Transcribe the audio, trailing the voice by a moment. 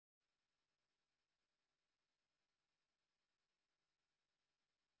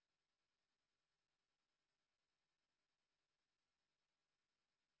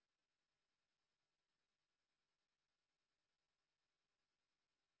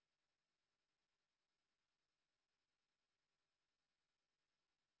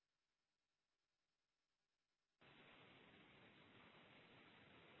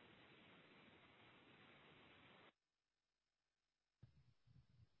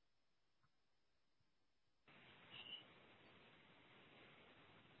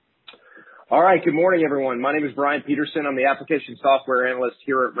All right. Good morning, everyone. My name is Brian Peterson. I'm the application software analyst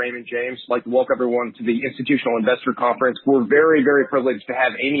here at Raymond James. I'd like to welcome everyone to the Institutional Investor Conference. We're very, very privileged to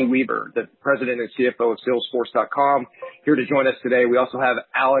have Amy Weaver, the president and CFO of Salesforce.com, here to join us today. We also have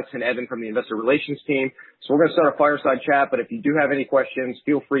Alex and Evan from the investor relations team. So we're going to start a fireside chat, but if you do have any questions,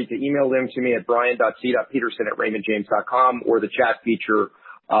 feel free to email them to me at brian.c.peterson@raymondjames.com or the chat feature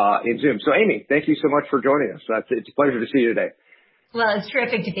in Zoom. So Amy, thank you so much for joining us. It's a pleasure to see you today. Well, it's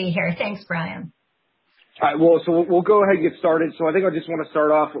terrific to be here. Thanks, Brian. All right, well, so we'll go ahead and get started. So I think I just want to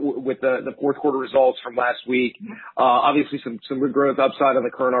start off with the fourth quarter results from last week. Obviously, some good growth upside on the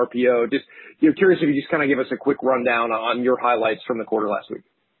current RPO. Just curious if you just kind of give us a quick rundown on your highlights from the quarter last week.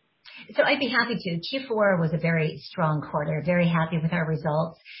 So I'd be happy to. Q4 was a very strong quarter, very happy with our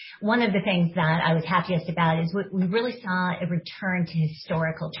results. One of the things that I was happiest about is we really saw a return to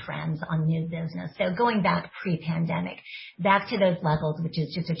historical trends on new business. So going back pre-pandemic, back to those levels, which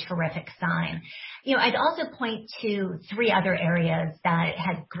is just a terrific sign. I'd also point to three other areas that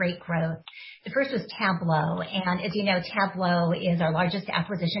had great growth. The first was Tableau. And as you know, Tableau is our largest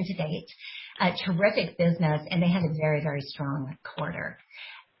acquisition to date, a terrific business, and they had a very, very strong quarter.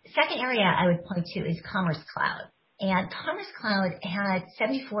 Second area I would point to is Commerce Cloud. And Commerce Cloud had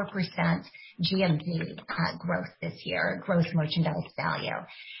 74% GMV growth this year, gross merchandise value.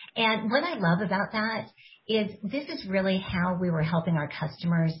 And what I love about that is this is really how we were helping our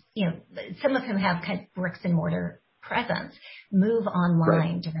customers, some of whom have kind of bricks and mortar presence, move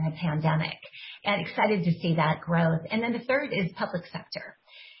online during a pandemic. And excited to see that growth. And then the third is public sector.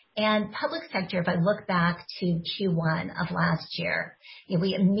 And public sector, if I look back to Q1 of last year,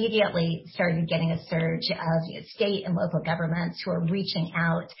 we immediately started getting a surge of state and local governments who are reaching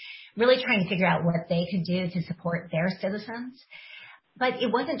out, really trying to figure out what they could do to support their citizens. But it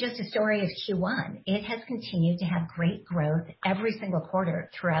wasn't just a story of Q1. It has continued to have great growth every single quarter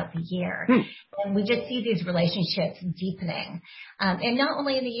throughout the year. And we just see these relationships deepening. And not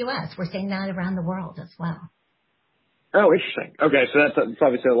only in the U.S., we're seeing that around the world as well. Oh, interesting. Okay, so that's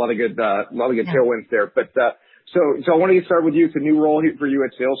obviously a lot of good tailwinds there. But so I want to get started with you. It's a new role for you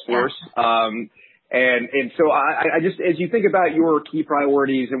at Salesforce. And so I just, as you think about your key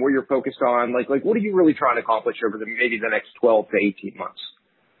priorities and what you're focused on, like what are you really trying to accomplish over maybe the next 12 to 18 months?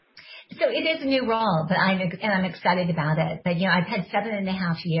 So it is a new role, but I'm excited about it. But I've had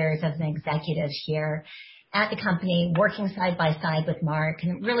 7.5 years as an executive here at the company, working side by side with Mark,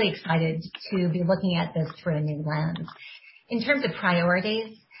 and really excited to be looking at this through a new lens. In terms of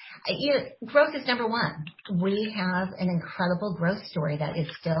priorities, growth is number one. We have an incredible growth story that is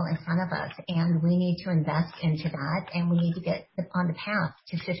still in front of us, and we need to invest into that, and we need to get on the path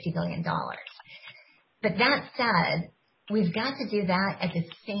to $50 billion. But that said, we've got to do that at the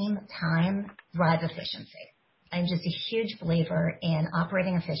same time, drive efficiency. I'm just a huge believer in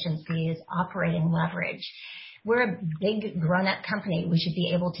operating efficiencies, operating leverage. We're a big grown-up company. We should be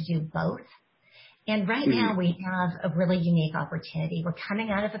able to do both. And right now we have a really unique opportunity. We're coming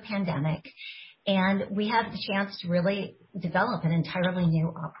out of a pandemic, and we have the chance to really develop an entirely new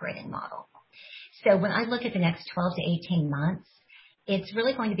operating model. So when I look at the next 12 to 18 months, it's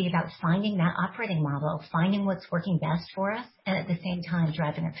really going to be about finding that operating model, finding what's working best for us, and at the same time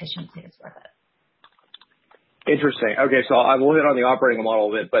driving efficiencies with it. Interesting. Okay, so I will hit on the operating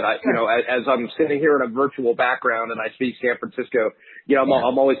model a bit, but as I'm sitting here in a virtual background and I see San Francisco,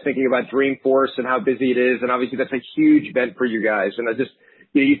 I'm always thinking about Dreamforce and how busy it is, and obviously that's a huge event for you guys. And I just,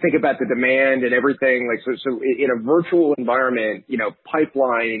 you think about the demand and everything, like so in a virtual environment,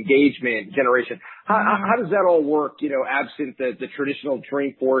 pipeline, engagement, generation. How does that all work? Absent the traditional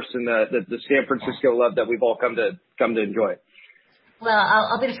Dreamforce and the San Francisco love that we've all come to enjoy. Well,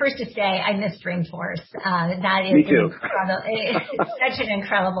 I'll be the first to say I miss Dreamforce. That is Me too. It's such an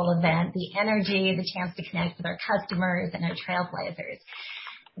incredible event. The energy, the chance to connect with our customers and our trailblazers.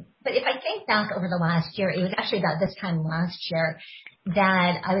 But if I think back over the last year, it was actually about this time last year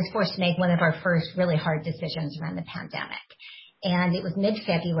that I was forced to make one of our first really hard decisions around the pandemic. And it was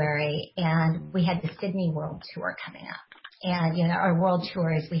mid-February, and we had the Sydney World Tour coming up. And, our world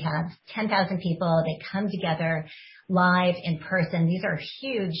tours, we have 10,000 people. They come together live in person. These are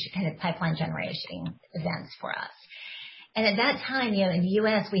huge kind of pipeline generation events for us. And at that time, in the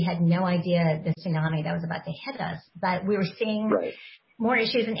U.S., we had no idea the tsunami that was about to hit us, but we were seeing more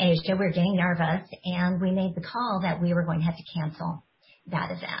issues in Asia. We were getting nervous, and we made the call that we were going to have to cancel that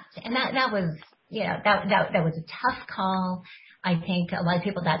event. And that was, that was a tough call. I think a lot of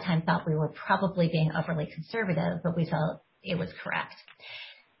people at that time thought we were probably being overly conservative, but we felt it was correct.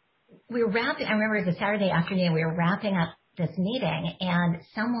 I remember it was a Saturday afternoon, we were wrapping up this meeting, and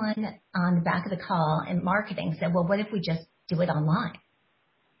someone on the back of the call in marketing said, well, what if we just do it online?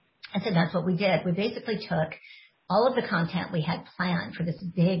 And so that's what we did. We basically took all of the content we had planned for this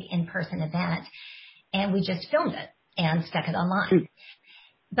big in-person event, and we just filmed it and stuck it online.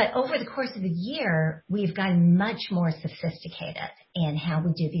 But over the course of the year, we've gotten much more sophisticated in how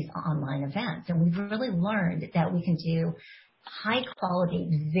we do these online events. And we've really learned that we can do high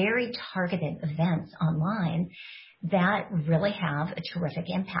quality, very targeted events online that really have a terrific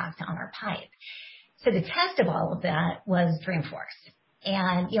impact on our pipe. So the test of all of that was Dreamforce.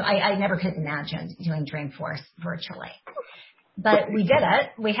 And, I never could have imagined doing Dreamforce virtually. But we did it.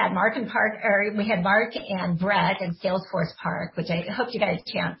 We had Mark and Brett in Salesforce Park, which I hope you got a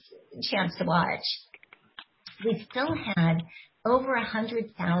chance to watch. We still had over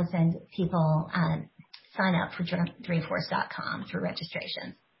 100,000 people sign up for Dreamforce.com through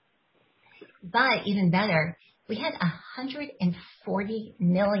registration. But even better, we had 140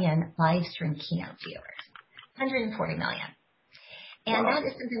 million live stream keynote viewers. 140 million. And that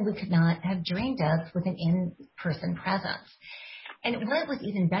is something we could not have dreamed of with an in-person presence. And what was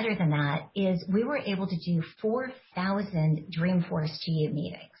even better than that is we were able to do 4,000 Dreamforce GU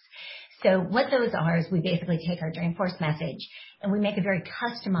meetings. So what those are is we basically take our Dreamforce message and we make a very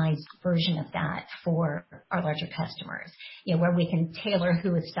customized version of that for our larger customers, where we can tailor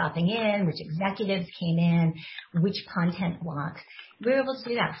who is stopping in, which executives came in, which content blocks. We were able to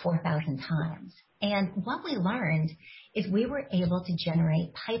do that 4,000 times. And what we learned is we were able to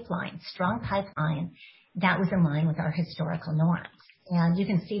generate strong pipeline that was in line with our historical norms. And you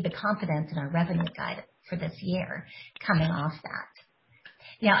can see the confidence in our revenue guide for this year coming off that.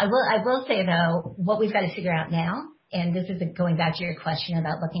 Now, I will say, though, what we've got to figure out now, and this is going back to your question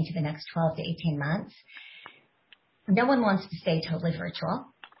about looking to the next 12 to 18 months, no one wants to stay totally virtual.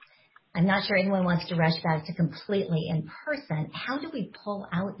 I'm not sure anyone wants to rush back to completely in person. How do we pull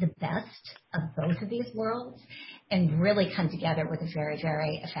out the best of both of these worlds and really come together with a very,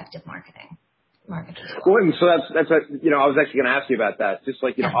 very effective marketing? Well, and so that's I was actually going to ask you about that, just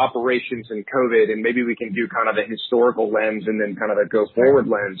like, operations and COVID, and maybe we can do kind of a historical lens and then kind of a go forward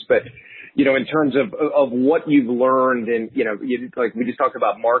lens. But, in terms of what you've learned and, like we just talked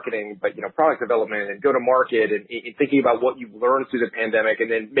about marketing, but, product development and go to market and thinking about what you've learned through the pandemic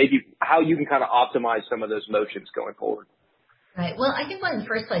and then maybe how you can kind of optimize some of those motions going forward. Right. Well, I think one of the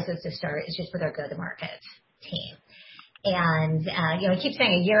first places to start is just with our go-to-market team. And, I keep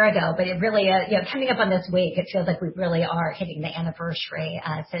saying a year ago, but it really, coming up on this week, it feels like we really are hitting the anniversary,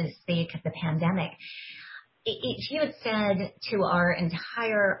 so to speak, of the pandemic. If you had said to our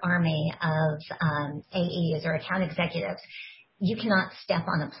entire army of AEs or account executives, you cannot step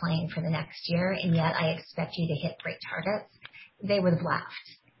on a plane for the next year, and yet I expect you to hit great targets, they would have laughed.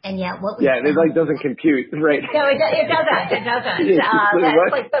 And yet what we it doesn't compute, right? No, it doesn't.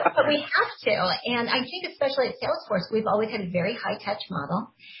 But we have to. And I think especially at Salesforce, we've always had a very high-touch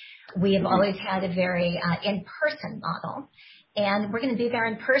model. We have always had a very in-person model. And we're going to be there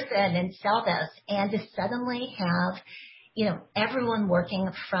in person and sell this. And to suddenly have, everyone working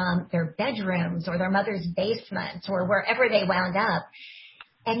from their bedrooms or their mother's basement or wherever they wound up.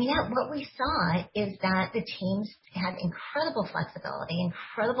 And yet what we saw is that the teams had incredible flexibility,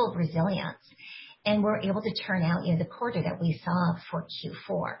 incredible resilience, and were able to turn out, the quarter that we saw for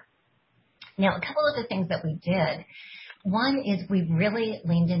Q4. Now, a couple of the things that we did. One is we really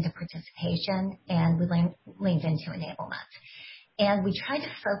leaned into participation and we leaned into enablement. And we tried to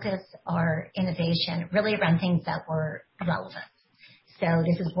focus our innovation really around things that were relevant. So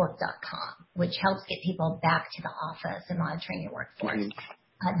this is work.com, which helps get people back to the office and monitoring your workforce.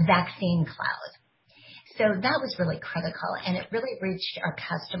 The vaccine cloud. So that was really critical, and it really reached our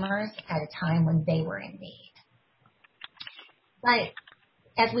customers at a time when they were in need. But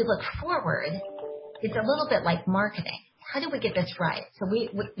as we look forward, it's a little bit like marketing. How do we get this right? So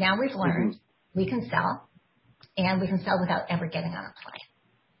now we've learned we can sell, and we can sell without ever getting on a plane.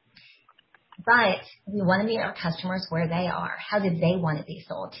 But we want to meet our customers where they are. How do they want to be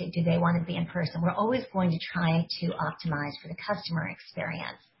sold to? Do they want to be in person? We're always going to try to optimize for the customer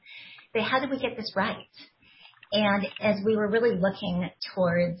experience. But how do we get this right? And as we were really looking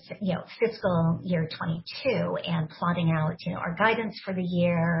towards, fiscal year 22 and plotting out, our guidance for the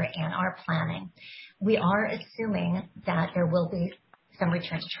year and our planning, we are assuming that there will be some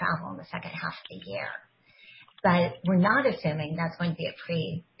return to travel in the second half of the year. But we're not assuming that's going to be at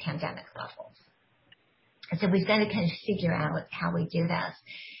pre-pandemic levels. And so we've got to kind of figure out how we do this.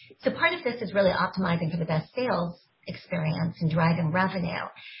 So part of this is really optimizing for the best sales experience and driving revenue.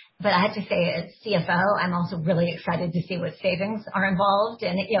 But I have to say, as CFO, I'm also really excited to see what savings are involved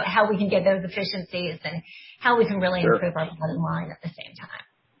and how we can get those efficiencies and how we can really improve our bottom line at the same time.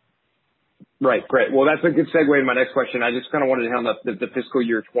 Right. Great. Well, that's a good segue to my next question. I just kind of wanted to hit on the fiscal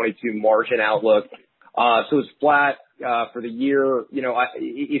year 22 margin outlook. So it's flat for the year.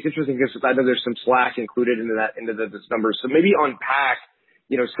 It's interesting because I know there's some slack included into those numbers. So maybe unpack,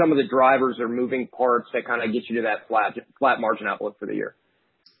 some of the drivers or moving parts that kind of get you to that flat margin outlook for the year.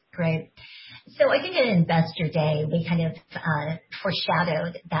 Great. So I think at Investor Day, we kind of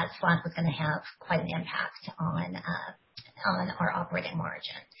foreshadowed that Slack was going to have quite an impact on our operating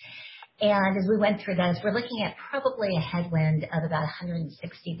margin. And as we went through this, we're looking at probably a headwind of about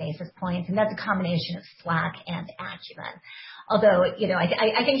 160 basis points, and that's a combination of Slack and Acumen. Although,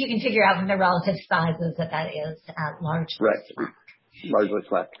 I think you can figure out from the relative sizes that is largely Slack. Largely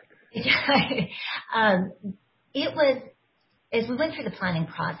Slack. It was, as we went through the planning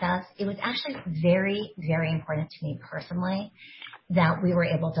process, it was actually very, very important to me personally that we were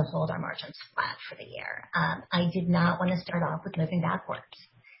able to hold our margins flat for the year. I did not want to start off with moving backwards.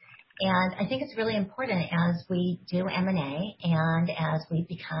 And I think it's really important as we do M&A and as we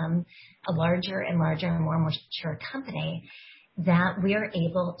become a larger and larger and more mature company that we're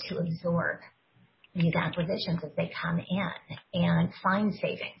able to absorb these acquisitions as they come in and find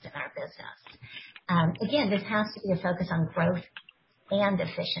savings in our business. Again, this has to be a focus on growth and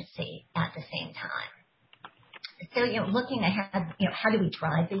efficiency at the same time. So, looking ahead, how do we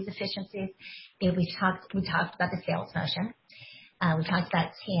drive these efficiencies? We talked about the sales motion. We talked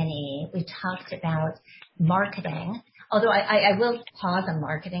about T&E. We talked about marketing. Although I will pause on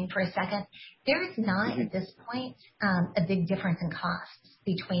marketing for a second. There is not at this point a big difference in costs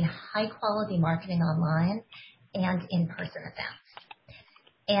between high quality marketing online and in-person events.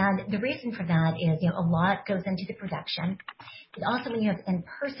 And the reason for that is, a lot goes into the production. But also when you have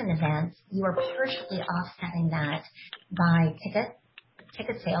in-person events, you are partially offsetting that by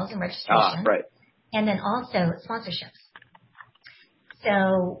ticket sales and registration. Right. And then also sponsorships.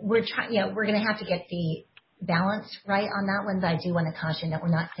 So we're going to have to get the balance right on that one, but I do want to caution that we're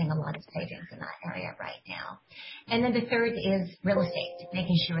not seeing a lot of savings in that area right now. And then the third is real estate,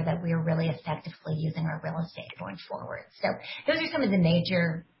 making sure that we are really effectively using our real estate going forward. So those are some of the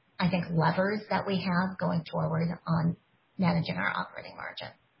major, I think, levers that we have going forward on managing our operating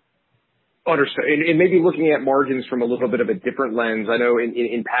margin. Understood. And maybe looking at margins from a little bit of a different lens. I know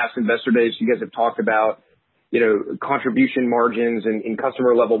in past investor days, you guys have talked about contribution margins and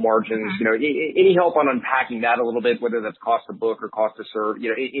customer level margins, any help on unpacking that a little bit, whether that's cost to book or cost to serve,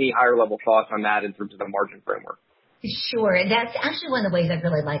 any higher level thoughts on that in terms of the margin framework? Sure. That's actually one of the ways I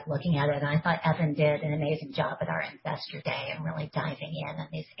really like looking at it. And I thought Evan did an amazing job at our Investor Day and really diving in on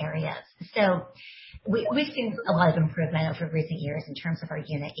these areas. So we've seen a lot of improvement over recent years in terms of our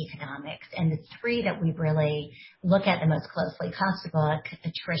unit economics. And the three that we really look at the most closely, cost to book,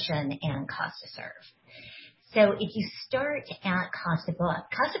 attrition, and cost to serve. So if you start at cost to book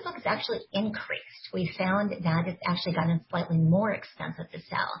has actually increased. We found that it's actually gotten slightly more expensive to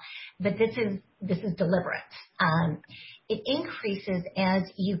sell, but this is deliberate. It increases as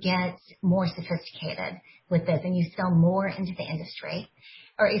you get more sophisticated with this and you sell more into the industry,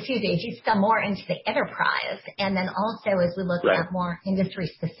 if you sell more into the enterprise, and then also as we look at more industry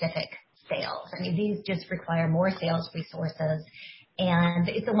specific sales. I mean, these just require more sales resources and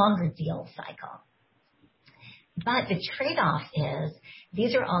it's a longer deal cycle. But the trade-off is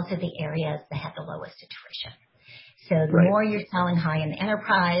these are also the areas that have the lowest attrition. So the more you're selling high in the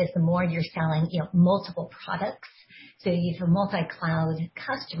enterprise, the more you're selling multiple products. So you have a multi-cloud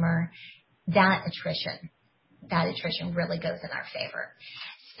customer, that attrition really goes in our favor.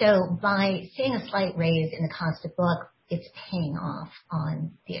 So by seeing a slight raise in the cost of book, it's paying off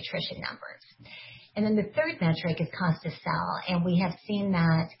on the attrition numbers. And then the third metric is cost to sell, and we have seen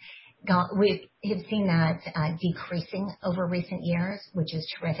that decreasing over recent years, which is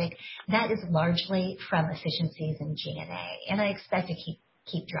terrific. That is largely from efficiencies in G&A, and I expect to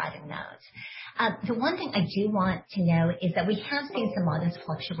keep driving those. The one thing I do want to note is that we have seen some modest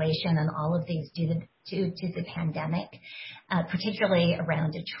fluctuation on all of these due to the pandemic, particularly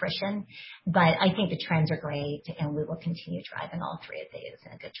around attrition. But I think the trends are great, and we will continue driving all three of these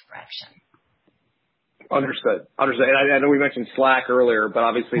in a good direction. Understood. And I know we mentioned Slack earlier, but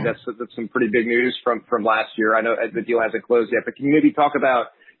obviously that's some pretty big news from last year. I know the deal hasn't closed yet, but can you maybe talk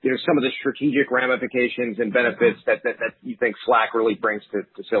about some of the strategic ramifications and benefits that you think Slack really brings to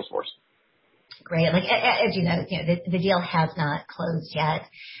Salesforce? Great. Like as you know, the deal has not closed yet.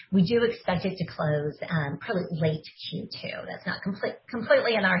 We do expect it to close probably late Q2. That's not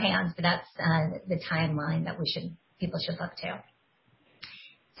completely in our hands, but that's the timeline that people should look to.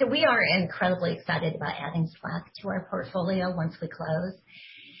 So we are incredibly excited about adding Slack to our portfolio once we close.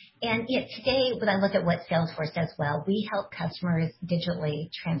 And today, when I look at what Salesforce does well, we help customers digitally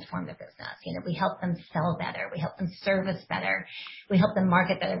transform their business. We help them sell better. We help them service better. We help them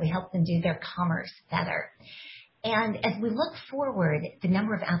market better. We help them do their commerce better. And as we look forward, the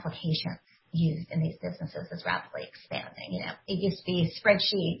number of applications used in these businesses is rapidly expanding. It used to be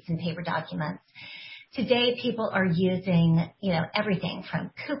spreadsheets and paper documents. Today, people are using, everything from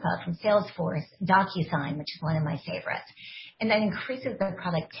Coupa, from Salesforce, DocuSign, which is one of my favorites. And that increases their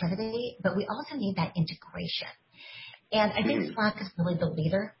productivity, but we also need that integration. And I think Slack is really the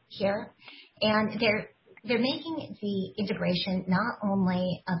leader here. And they're making the integration not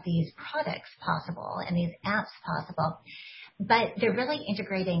only of these products possible and these apps possible, but they're really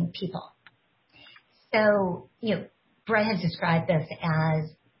integrating people. So, Brett has described this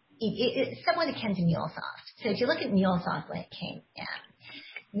as it's somewhat akin to MuleSoft. So if you look at MuleSoft when it came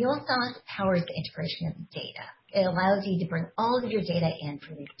in, MuleSoft powers the integration of data. It allows you to bring all of your data in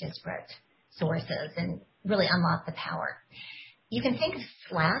from these disparate sources and really unlock the power. You can think of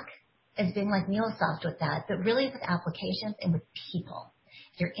Slack as being like MuleSoft with that, but really with applications and with people.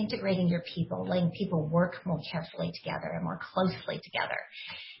 You're integrating your people, letting people work more carefully together and more closely together.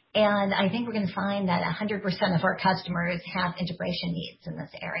 And I think we're going to find that 100% of our customers have integration needs in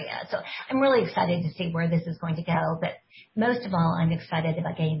this area. So I'm really excited to see where this is going to go. But most of all, I'm excited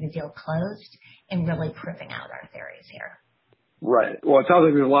about getting the deal closed and really proving out our theories here. Right. Well, it sounds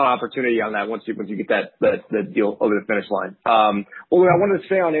like there's a lot of opportunity on that once you get that deal over the finish line. Well, I wanted to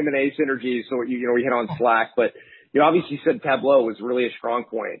stay on M&A synergies. So we hit on Slack, but obviously you said Tableau was really a strong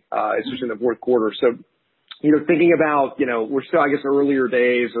point, especially in the fourth quarter. So thinking about, we're still, I guess, earlier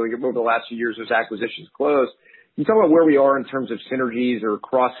days, so over the last few years as acquisitions closed. Can you talk about where we are in terms of synergies or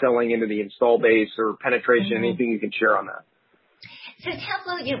cross-selling into the install base or penetration, anything you can share on that? So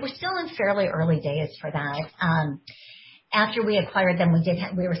Tableau, we're still in fairly early days for that. After we acquired them,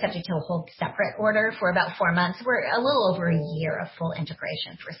 we were subject to a whole separate order for about 4 months. We're a little over a year of full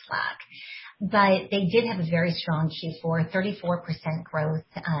integration for Slack. But they did have a very strong Q4, 34% growth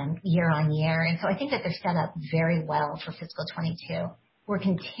year on year. And so I think that they're set up very well for fiscal 22. We're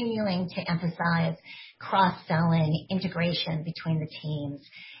continuing to emphasize cross-selling, integration between the teams,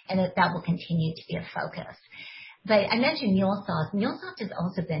 and that will continue to be a focus. But I mentioned MuleSoft. MuleSoft has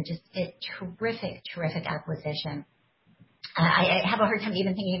also been just a terrific, terrific acquisition. I have a hard time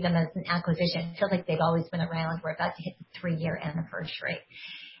even thinking of them as an acquisition. It feels like they've always been around. We're about to hit the 3-year anniversary.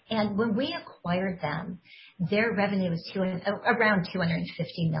 And when we acquired them, their revenue was around $250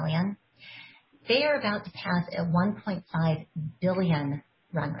 million. They are about to pass a $1.5 billion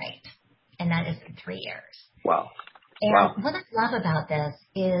run rate, and that is in 3 years. Wow. And what I love about this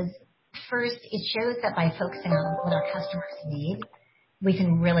is, first, it shows that by focusing on what our customers need, we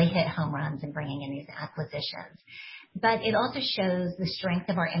can really hit home runs in bringing in these acquisitions. But it also shows the strength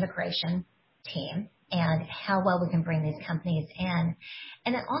of our integration team and how well we can bring these companies in,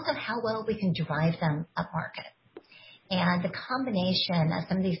 and then also how well we can drive them up market. And the combination of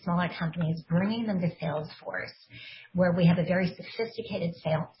some of these smaller companies, bringing them to Salesforce, where we have a very sophisticated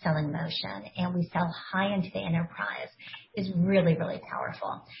selling motion and we sell high into the enterprise, is really, really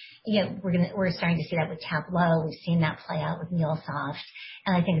powerful. We're starting to see that with Tableau. We've seen that play out with MuleSoft,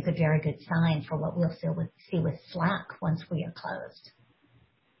 and I think it's a very good sign for what we'll see with Slack once we are closed.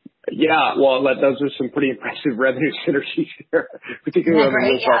 Yeah, well, those are some pretty impressive revenue synergies here, particularly on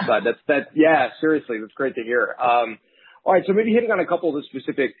the MuleSoft side. Yeah, seriously, that's great to hear. All right, so maybe hitting on a couple of the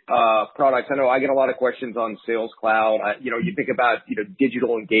specific products. I know I get a lot of questions on Sales Cloud. You think about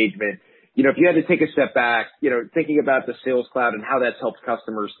digital engagement. If you had to take a step back, thinking about the Sales Cloud and how that's helped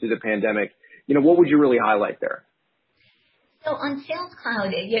customers through the pandemic, what would you really highlight there? So on Sales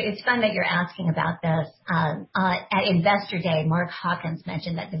Cloud, it's fun that you're asking about this. At Investor Day, Mark Hawkins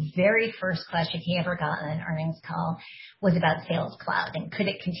mentioned that the very first question he ever got on an earnings call was about Sales Cloud and could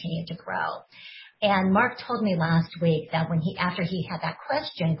it continue to grow. And Mark told me last week that after he had that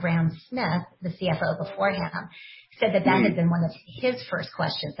question, Graham Smith, the CFO before him, said that had been one of his first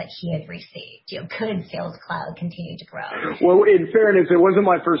questions that he had received. Could Sales Cloud continue to grow? Well, in fairness, it wasn't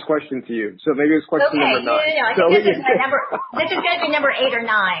my first question to you, so maybe it's question number 9. I think this is going to be number 8 or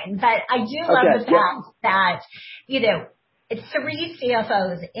 9. But I do love the fact that, it's 3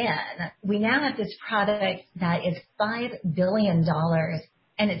 CFOs in. We now have this product that is $5 billion,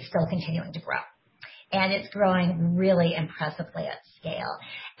 and it's still continuing to grow. And it's growing really impressively at scale.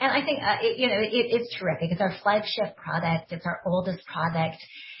 And I think, it's terrific. It's our flagship product. It's our oldest product.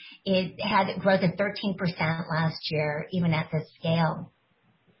 It had growth of 13% last year, even at this scale.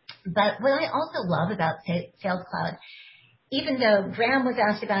 But what I also love about Sales Cloud, even though Graham was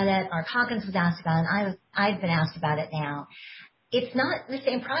asked about it, Mark Hawkins was asked about it, and I've been asked about it now, It's not the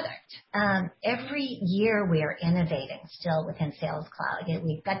same product. Every year we are innovating still within Sales Cloud.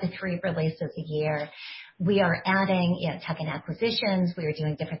 We've got the 3 releases a year. We are adding, tuck-in acquisitions. We are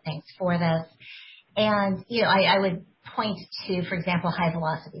doing different things for this. And, I would point to, for example, high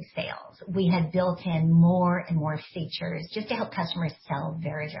velocity sales. We had built in more and more features just to help customers sell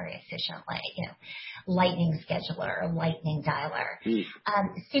very, very efficiently. Lightning Scheduler, Lightning Dialer.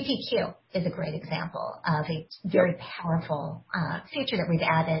 CPQ is a great example of a very powerful feature that we've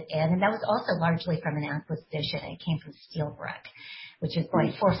added in, and that was also largely from an acquisition. It came from SteelBrick, which is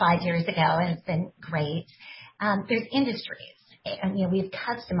like 4 or 5 years ago, and it's been great. There's industries, and we've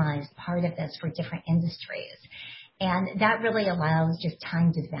customized part of this for different industries. And that really allows just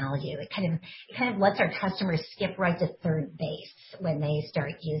time to value. It kind of lets our customers skip right to third base when they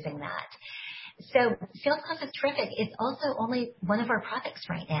start using that. So Sales Cloud is terrific. It's also only one of our products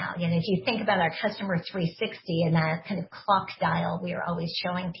right now. If you think about our Customer 360 and that kind of clock dial we are always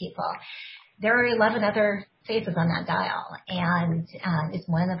showing people, there are 11 other phases on that dial, and it's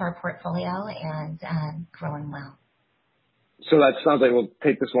one of our portfolio and growing well. So that sounds like we'll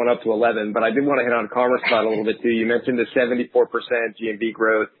take this one up to 11, but I did want to hit on Commerce Cloud a little bit too. You mentioned the 74% GMV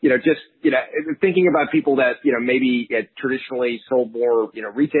growth. Thinking about people that, maybe had traditionally sold more,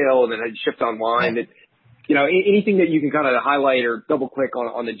 retail and then had shipped online. Anything that you can kind of highlight or double click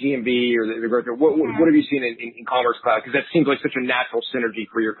on the GMV or the growth. What have you seen in Commerce Cloud? Because that seems like such a natural synergy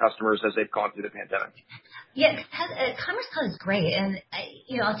for your customers as they've gone through the pandemic. Yeah, Commerce Cloud is great. And,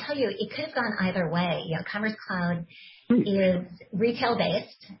 I'll tell you, it could have gone either way. Commerce Cloud is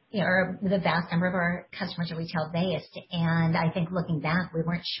retail-based, or the vast number of our customers are retail-based. And I think looking back, we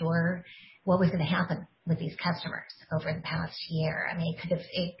weren't sure what was going to happen with these customers over the past year. I mean,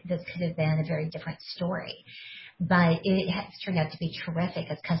 this could have been a very different story. But it has turned out to be terrific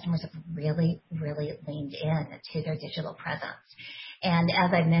as customers have really, really leaned in to their digital presence. And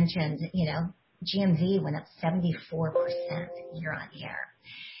as I mentioned, GMV went up 74% year on year.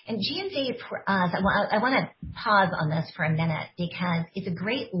 And GMV for us, I want to pause on this for a minute because it's a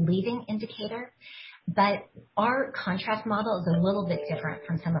great leading indicator, but our contract model is a little bit different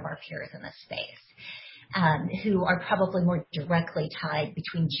from some of our peers in this space, who are probably more directly tied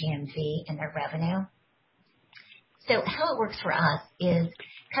between GMV and their revenue. So how it works for us is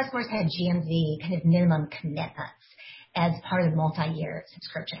customers have GMV kind of minimum commitments as part of multi-year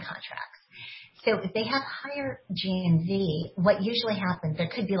subscription contracts. So if they have higher GMV, what usually happens,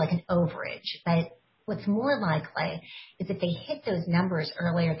 there could be like an overage, but what's more likely is if they hit those numbers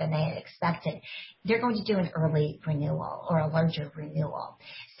earlier than they had expected, they're going to do an early renewal or a larger renewal.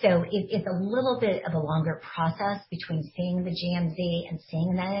 So it's a little bit of a longer process between seeing the GMV and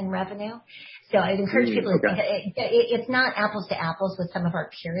seeing that in revenue. So I'd encourage people to think it's not apples to apples with some of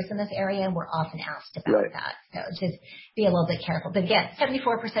our peers in this area, and we're often asked about that. So just be a little bit careful. But again,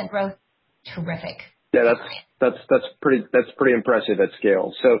 74% growth. Terrific. Yeah, that's pretty impressive at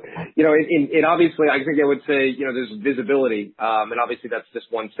scale. So, it obviously, I think I would say, there's visibility, and obviously that's just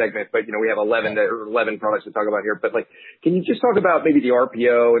one segment, but we have 11 products to talk about here. But can you just talk about maybe the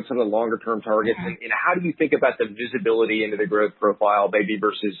RPO and some of the longer term targets, and how do you think about the visibility into the growth profile, maybe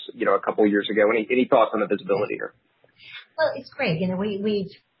versus a couple of years ago? Any thoughts on the visibility here? Well, it's great.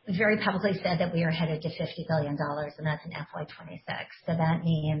 We've very publicly said that we are headed to $50 billion, and that's in FY26. So that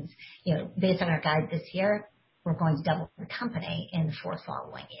means, based on our guide this year, we're going to double the company in the 4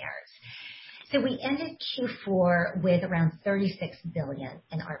 following years. So we ended Q4 with around $36 billion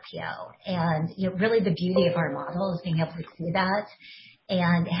in RPO. And, really the beauty of our model is being able to see that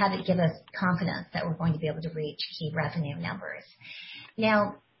and have it give us confidence that we're going to be able to reach key revenue numbers.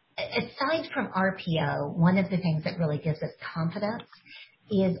 Now, aside from RPO, one of the things that really gives us confidence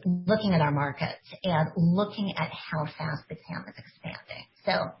is looking at our markets and looking at how fast the TAM is expanding.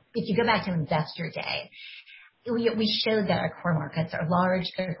 So if you go back to Investor Day, we showed that our core markets are large,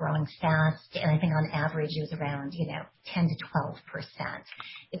 they're growing fast, and I think on average it was around 10 to 12%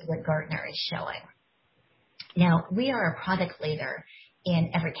 is what Gartner is showing. Now, we are a product leader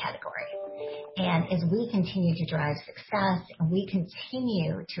in every category. And as we continue to drive success and we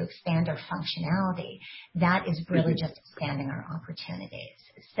continue to expand our functionality, that is really just expanding our opportunities.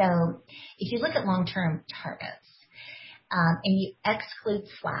 So if you look at long-term targets, and you exclude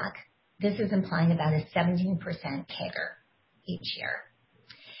Slack, this is implying about a 17% CAGR each year.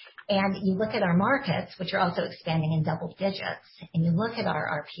 And you look at our markets, which are also expanding in double digits, and you look at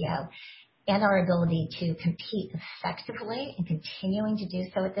our RPO, and our ability to compete effectively and continuing to do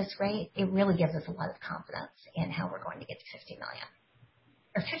so at this rate, it really gives us a lot of confidence in how we're going to get to 50 million.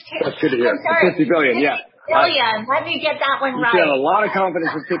 Or 50. That's good to hear. I'm sorry. 50 billion, yeah. billion. Let me get that one right. You have a lot of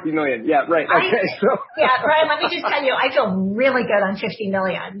confidence with 50 million. Yeah, right. Okay. Brian, let me just tell you, I feel really good on 50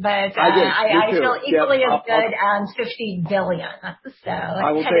 million, but I feel equally as good on 50 billion. So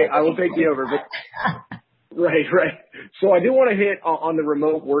I will take the over. But right. So I do want to hit on the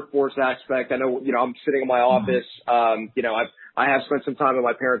remote workforce aspect. I know, I'm sitting in my office. I have spent some time in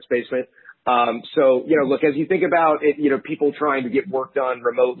my parents' basement. So, look, as you think about it, people trying to get work done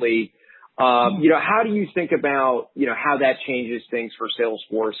remotely, how do you think about, how that changes things for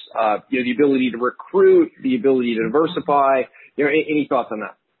Salesforce? The ability to recruit, the ability to diversify, any thoughts on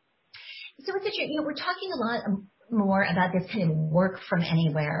that? So it's interesting, we're talking a lot more about this kind of work from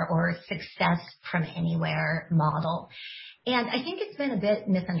anywhere or success from anywhere model. And I think it's been a bit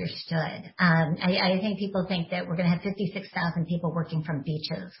misunderstood. I think people think that we're going to have 56,000 people working from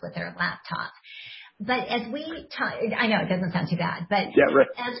beaches with their laptop. But as we talk, I know it doesn't sound too bad, but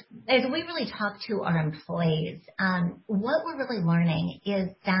as we really talk to our employees, what we're really learning is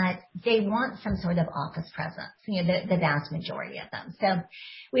that they want some sort of office presence, the vast majority of them. So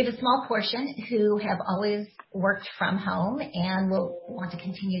we have a small portion who have always worked from home and will want to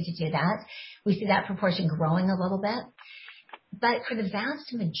continue to do that. We see that proportion growing a little bit. But for the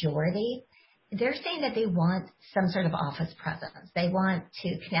vast majority, they're saying that they want some sort of office presence. They want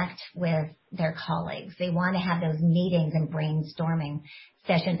to connect with their colleagues. They want to have those meetings and brainstorming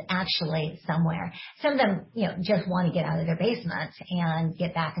sessions actually somewhere. Some of them, just want to get out of their basement and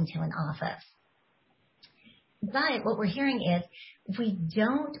get back into an office. But what we're hearing is they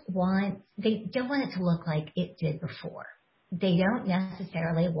don't want it to look like it did before. They don't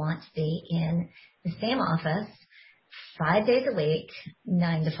necessarily want to be in the same office 5 days a week,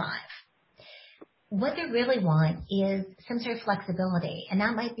 9 to 5. What they really want is some sort of flexibility, and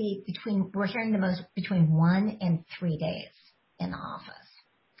that might be we're hearing the most between 1 and 3 days in the office.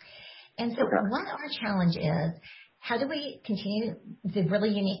 And so what our challenge is, how do we continue the really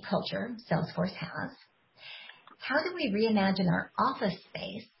unique culture Salesforce has? How do we reimagine our office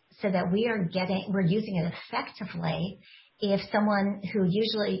space so that we're using it effectively if someone who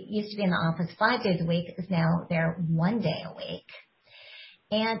usually used to be in the office 5 days a week is now there 1 day a week?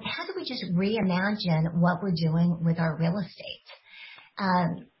 And how do we just reimagine what we're doing with our real estate?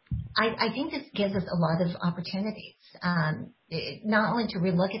 I think this gives us a lot of opportunities, not only to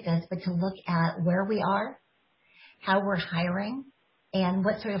relook at this, but to look at where we are, how we're hiring, and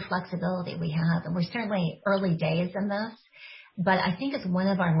what sort of flexibility we have. And we're certainly early days in this, but I think it's one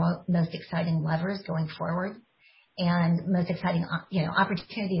of our most exciting levers going forward and most exciting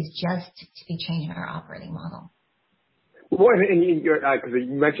opportunities just to be changing our operating model. Well, and because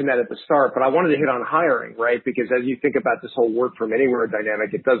you mentioned that at the start, but I wanted to hit on hiring, right? Because as you think about this whole work from anywhere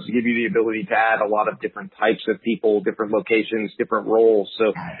dynamic, it does give you the ability to add a lot of different types of people, different locations, different roles.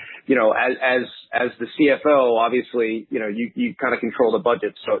 So, as the CFO, obviously, you kind of control the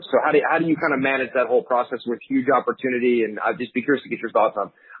budget. So how do you kind of manage that whole process with huge opportunity? And I'd just be curious to get your thoughts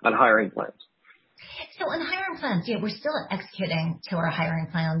on hiring plans. So on hiring plans, we're still executing to our hiring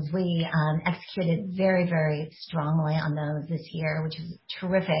plans. We executed very, very strongly on those this year, which is a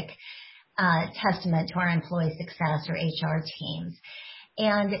terrific testament to our employee success or HR teams.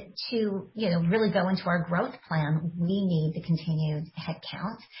 And to really go into our growth plan, we need the continued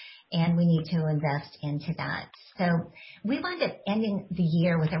headcount, and we need to invest into that. So we wound up ending the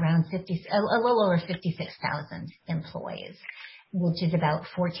year with around a little over 56,000 employees, which is about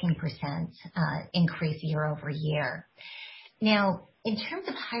 14% increase year over year. Now, in terms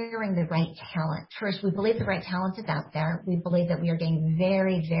of hiring the right talent, first, we believe the right talent is out there. We believe that we are getting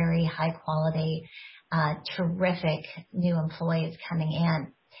very, very high quality, terrific new employees coming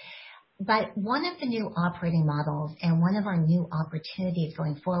in. But one of the new operating models and one of our new opportunities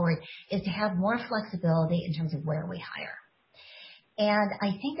going forward is to have more flexibility in terms of where we hire. And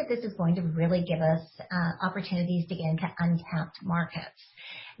I think that this is going to really give us opportunities to get into untapped markets.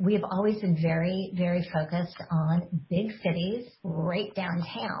 We have always been very, very focused on big cities right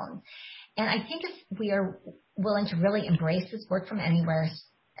downtown. And I think if we are willing to really embrace this work from anywhere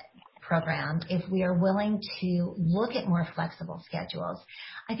program, if we are willing to look at more flexible schedules,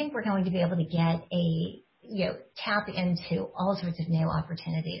 I think we're going to be able to get tap into all sorts of new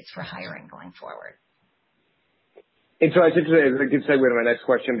opportunities for hiring going forward. And so I think it's a good segue to my next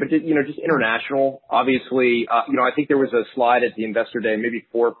question, but just international, obviously, I think there was a slide at the Investor Day maybe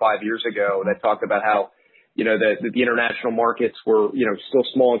 4 or 5 years ago that talked about how, the international markets were, still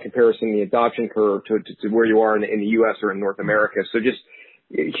small in comparison to the adoption curve to where you are in the U.S. or in North America. So just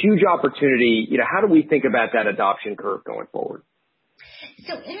huge opportunity. How do we think about that adoption curve going forward?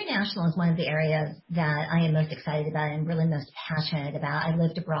 So international is one of the areas that I am most excited about and really most passionate about. I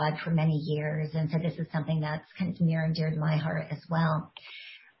lived abroad for many years, and so this is something that's kind of near and dear to my heart as well.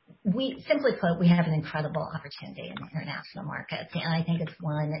 Simply put, we have an incredible opportunity in the international markets, and I think it's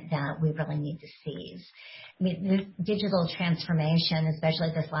one that we really need to seize. I mean, this digital transformation,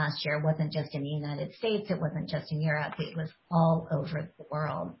 especially this last year, wasn't just in the United States, it wasn't just in Europe, it was all over the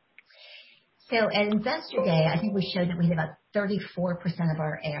world. So at Investor Day, I think we showed that we had about 34% of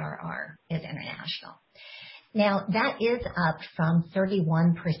our ARR is international. Now, that is up from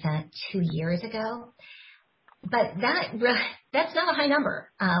 31% 2 years ago. But that's not a high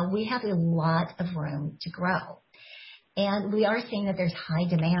number. We have a lot of room to grow. And we are seeing that there's high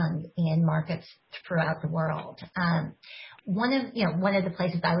demand in markets throughout the world. One of the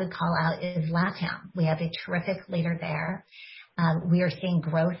places I would call out is LATAM. We have a terrific leader there. We are seeing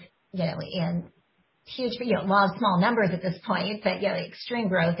growth, in huge, law of small numbers at this point, but extreme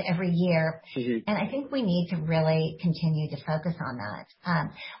growth every year. Mm-hmm. And I think we need to really continue to focus on that.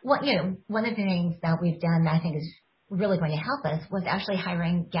 One of the things that we've done that I think is really going to help us was actually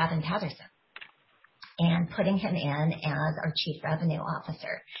hiring Gavin Patterson and putting him in as our Chief Revenue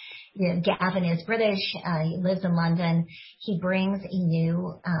Officer. Gavin is British. He lives in London. He brings a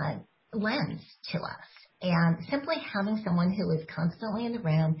new lens to us. And simply having someone who is constantly in the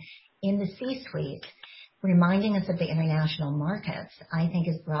room, in the C-suite, reminding us of the international markets, I think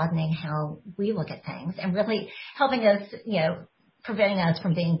is broadening how we look at things and really helping us, preventing us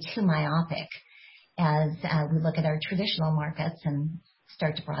from being too myopic as we look at our traditional markets and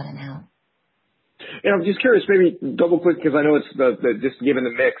start to broaden out. I'm just curious, maybe double click, because I know it's just given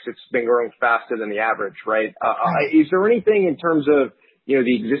the mix, it's been growing faster than the average, right? Right. Is there anything in terms of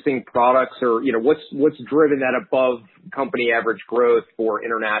the existing products or, what's driven that above company average growth for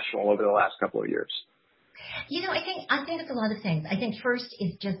international over the last couple of years? I think it's a lot of things. I think first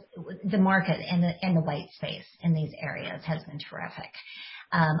is just the market and the white space in these areas has been terrific.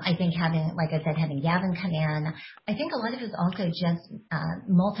 I think having Gavin come in, I think a lot of it is also just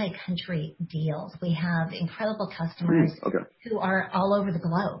multi-country deals. We have incredible customers who are all over the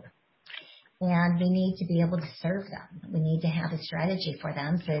globe. And we need to be able to serve them. We need to have a strategy for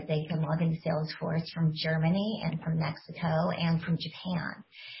them so that they can log into Salesforce from Germany and from Mexico and from Japan.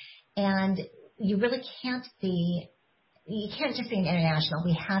 And you really can't just be an international.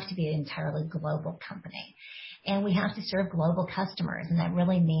 We have to be an entirely global company. And we have to serve global customers. And that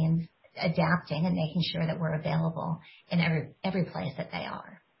really means adapting and making sure that we're available in every place that they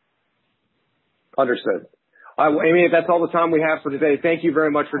are. Understood. Amy, that's all the time we have for today. Thank you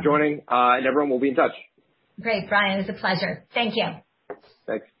very much for joining, and everyone will be in touch. Great, Brian. It was a pleasure. Thank you.